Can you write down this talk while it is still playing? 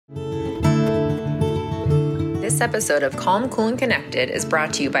This episode of Calm, Cool, and Connected is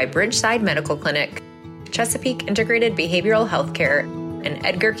brought to you by Bridgeside Medical Clinic, Chesapeake Integrated Behavioral Healthcare, and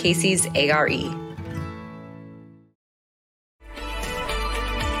Edgar Cayce's ARE.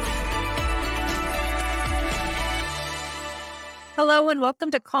 Hello and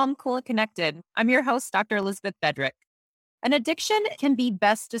welcome to Calm, Cool, and Connected. I'm your host, Dr. Elizabeth Bedrick. An addiction can be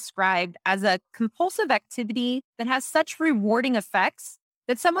best described as a compulsive activity that has such rewarding effects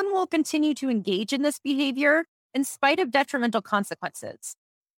that someone will continue to engage in this behavior in spite of detrimental consequences.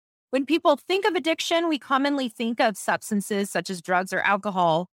 When people think of addiction, we commonly think of substances such as drugs or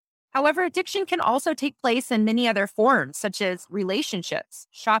alcohol. However, addiction can also take place in many other forms, such as relationships,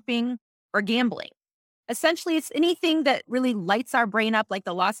 shopping, or gambling. Essentially, it's anything that really lights our brain up like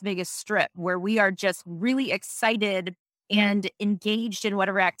the Las Vegas Strip, where we are just really excited and engaged in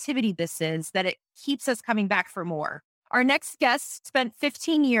whatever activity this is, that it keeps us coming back for more. Our next guest spent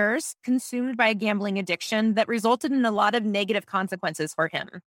 15 years consumed by a gambling addiction that resulted in a lot of negative consequences for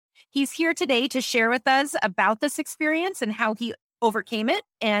him. He's here today to share with us about this experience and how he overcame it,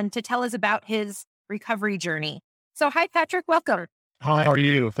 and to tell us about his recovery journey. So hi, Patrick, welcome. Hi, how are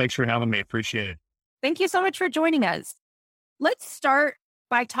you? Thanks for having me. Appreciate it. Thank you so much for joining us. Let's start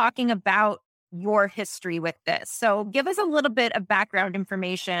by talking about your history with this. So give us a little bit of background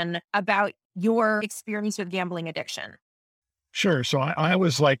information about your experience with gambling addiction. Sure. So I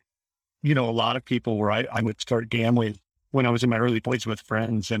was like, a lot of people where I would start gambling when I was in my early 20s with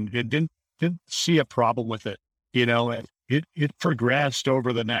friends, and it didn't see a problem with it. And it progressed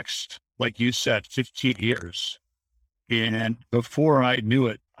over the next, like you said, 15 years. And before I knew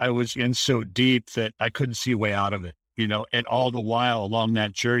it, I was in so deep that I couldn't see a way out of it, and all the while along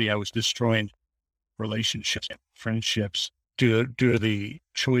that journey, I was destroying relationships, friendships due to the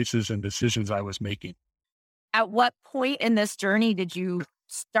choices and decisions I was making. At what point in this journey did you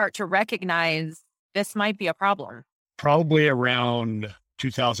start to recognize this might be a problem? Probably around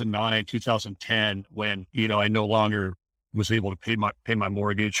 2009, 2010, when, I no longer was able to pay my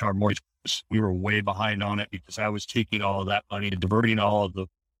mortgage. Our mortgage, we were way behind on it because I was taking all of that money and diverting all of the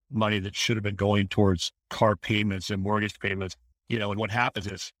money that should have been going towards car payments and mortgage payments. And what happens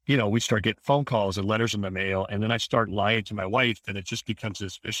is, we start getting phone calls and letters in the mail, and then I start lying to my wife, and it just becomes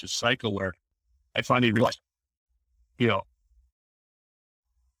this vicious cycle where I finally realized,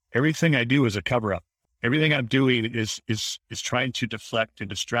 everything I do is a cover up. Everything I'm doing is trying to deflect and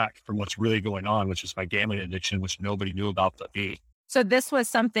distract from what's really going on, which is my gambling addiction, which nobody knew about but me. So this was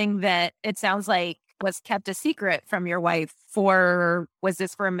something that it sounds like was kept a secret from your wife was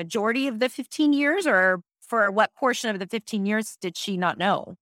this for a majority of the 15 years, or for what portion of the 15 years did she not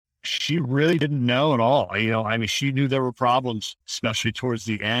know? She really didn't know at all. She knew there were problems, especially towards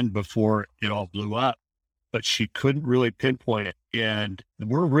the end before it all blew up, but she couldn't really pinpoint it. And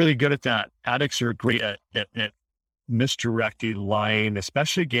we're really good at that. Addicts are great at misdirecting, lying,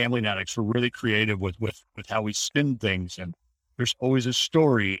 especially gambling addicts. We're really creative with how we spin things. And there's always a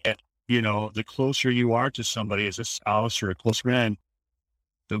story. And, the closer you are to somebody as a spouse or a close friend,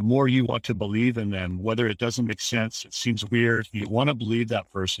 the more you want to believe in them, whether it doesn't make sense, it seems weird. You want to believe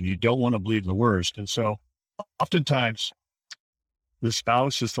that person. You don't want to believe the worst. And so oftentimes the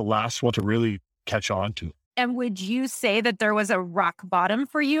spouse is the last one to really catch on to. And would you say that there was a rock bottom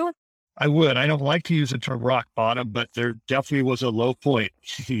for you? I would. I don't like to use the term rock bottom, but there definitely was a low point,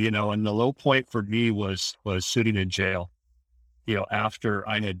 and the low point for me was sitting in jail. After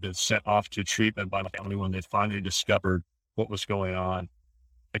I had been sent off to treatment by my family when they finally discovered what was going on.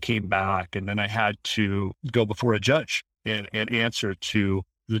 I came back, and then I had to go before a judge and answer to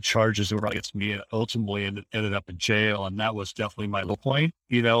the charges that were against me, and ultimately ended up in jail. And that was definitely my low point.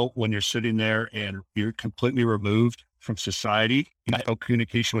 When you're sitting there and you're completely removed from society, you had no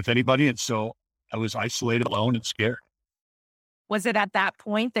communication with anybody. And so I was isolated, alone, and scared. Was it at that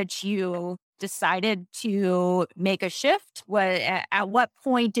point that you decided to make a shift? At what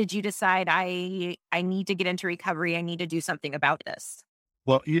point did you decide I need to get into recovery? I need to do something about this?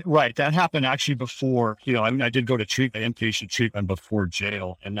 Well, right. That happened actually before, I did go to treatment, inpatient treatment before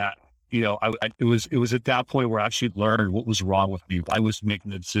jail. And that, it was at that point where I actually learned what was wrong with me. Why I was making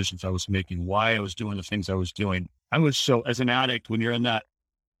the decisions I was making, why I was doing the things I was doing. As an addict, when you're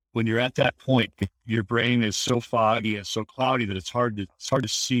at that point, your brain is so foggy and so cloudy that it's hard to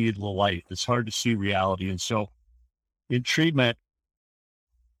see the light. It's hard to see reality. And so in treatment,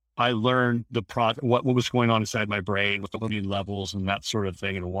 I learned what was going on inside my brain with the loading levels and that sort of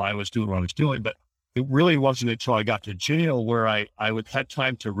thing, and why I was doing what I was doing. But it really wasn't until I got to jail where I would have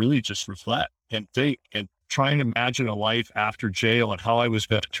time to really just reflect and think and try and imagine a life after jail and how I was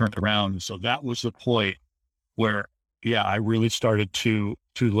going to turn it around. And so that was the point where, I really started to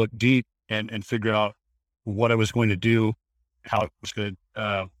look deep and figure out what I was going to do, how it was going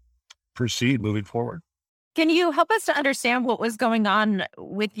to proceed moving forward. Can you help us to understand what was going on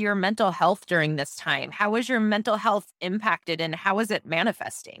with your mental health during this time? How was your mental health impacted and how was it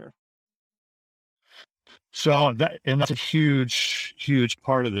manifesting? So that's a huge, huge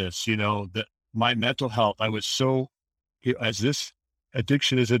part of this, that my mental health, I was so, as this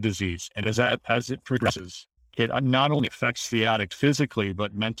addiction is a disease, and as it progresses, it not only affects the addict physically,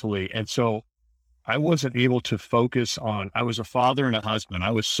 but mentally. And so I wasn't able to focus I was a father and a husband.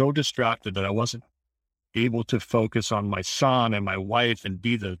 I was so distracted that I wasn't able to focus on my son and my wife and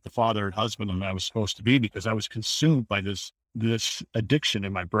be the father and husband that I was supposed to be, because I was consumed by this addiction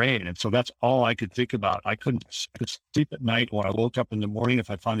in my brain. And so that's all I could think about. I could sleep at night. When I woke up in the morning, if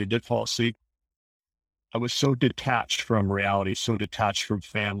I finally did fall asleep, I was so detached from reality, so detached from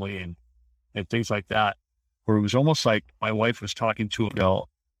family and things like that, where it was almost like my wife was talking to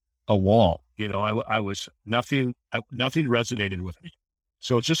a wall. I was nothing resonated with me.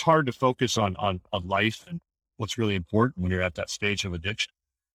 So it's just hard to focus on life and what's really important when you're at that stage of addiction.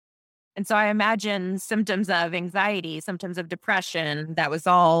 And so I imagine symptoms of anxiety, symptoms of depression, that was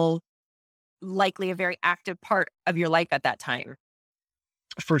all likely a very active part of your life at that time.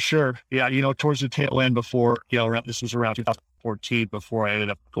 For sure. Yeah. Towards the tail end before, this was around 2014 before I ended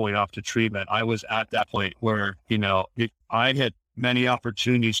up going off to treatment. I was at that point where, I had many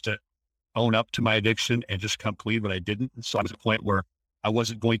opportunities to own up to my addiction and just come clean, but I didn't. And so I was at a point where I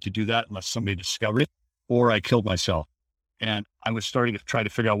wasn't going to do that unless somebody discovered it, or I killed myself. And I was starting to try to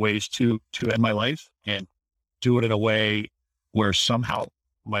figure out ways to end my life and do it in a way where somehow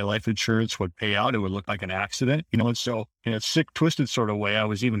my life insurance would pay out. It would look like an accident, and so in a sick, twisted sort of way, I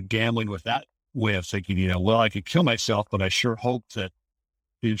was even gambling with that way of thinking, well, I could kill myself, but I sure hope that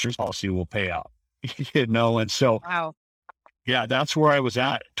the insurance policy will pay out, and so, wow. Yeah, that's where I was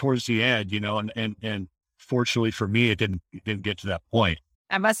at towards the end, and fortunately for me, it didn't get to that point.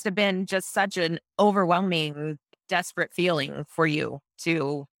 That must have been just such an overwhelming, desperate feeling for you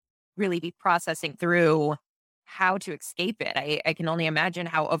to really be processing through how to escape it. I can only imagine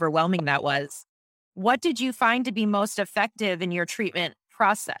how overwhelming that was. What did you find to be most effective in your treatment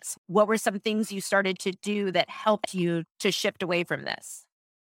process? What were some things you started to do that helped you to shift away from this?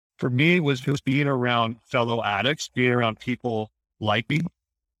 For me, it was being around fellow addicts, being around people like me,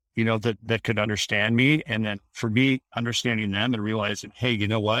 that could understand me. And then for me, understanding them and realizing, hey, you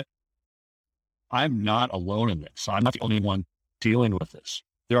know what? I'm not alone in this. I'm not the only one dealing with this.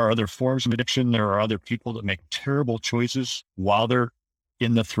 There are other forms of addiction. There are other people that make terrible choices while they're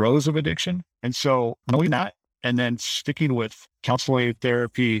in the throes of addiction. And so knowing that, and then sticking with counseling,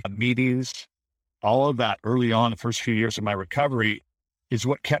 therapy, meetings, all of that early on, the first few years of my recovery, is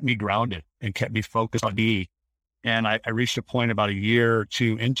what kept me grounded and kept me focused on me. And I reached a point about a year or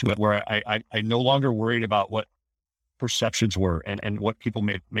two into it where I no longer worried about what perceptions were and what people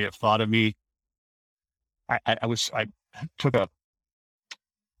may have thought of me. I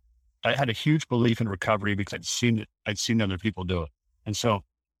had a huge belief in recovery because I'd seen other people do it. And so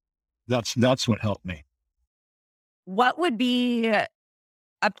that's what helped me. What would be a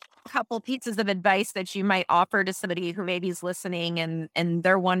couple pieces of advice that you might offer to somebody who maybe is listening and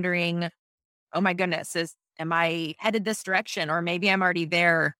they're wondering, oh my goodness, am I headed this direction? Or maybe I'm already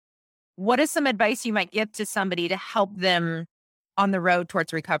there. What is some advice you might give to somebody to help them on the road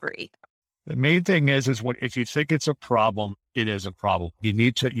towards recovery? The main thing is if you think it's a problem, it is a problem. You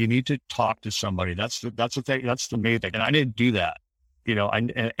need to talk to somebody. That's the thing. That's the main thing. And I didn't do that,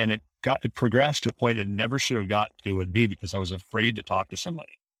 and it progressed to a point it never should have got to with me because I was afraid to talk to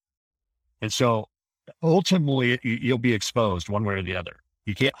somebody. And so ultimately you'll be exposed one way or the other.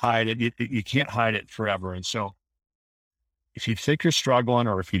 You can't hide it. You can't hide it forever. And so if you think you're struggling,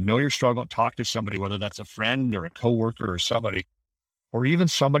 or if you know you're struggling, talk to somebody, whether that's a friend or a coworker or somebody, or even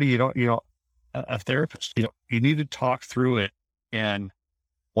somebody, a therapist, you need to talk through it. And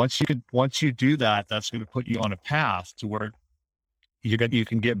once you do that, that's going to put you on a path to where you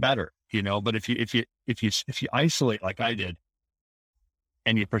can get better, but if you isolate like I did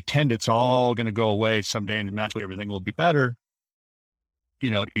and you pretend it's all going to go away someday and naturally everything will be better,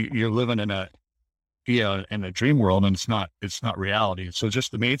 you're living in a dream world, and it's not reality. So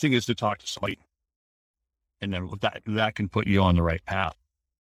just the main thing is to talk to somebody, and then that can put you on the right path.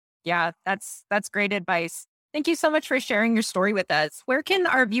 Yeah, that's great advice. Thank you so much for sharing your story with us. Where can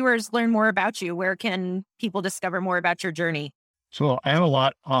our viewers learn more about you? Where can people discover more about your journey? So I have a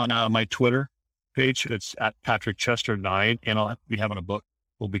lot on my Twitter page. It's at Patrick Chester 9, and I'll be having a book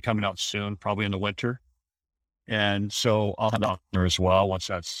will be coming out soon, probably in the winter. And so I'll have it out there as well once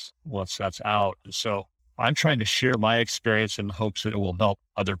that's out. So I'm trying to share my experience in the hopes that it will help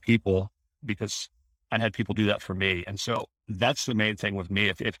other people, because and had people do that for me. And so that's the main thing with me.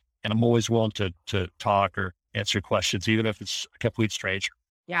 And I'm always willing to talk or answer questions, even if it's a complete stranger.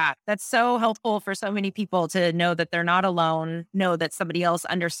 Yeah, that's so helpful for so many people to know that they're not alone, know that somebody else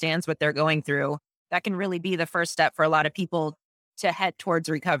understands what they're going through. That can really be the first step for a lot of people to head towards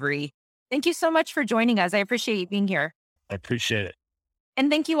recovery. Thank you so much for joining us. I appreciate you being here. I appreciate it. And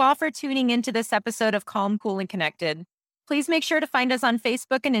thank you all for tuning into this episode of Calm, Cool, and Connected. Please make sure to find us on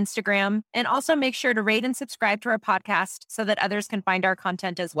Facebook and Instagram, and also make sure to rate and subscribe to our podcast so that others can find our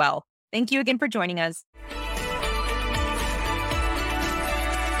content as well. Thank you again for joining us.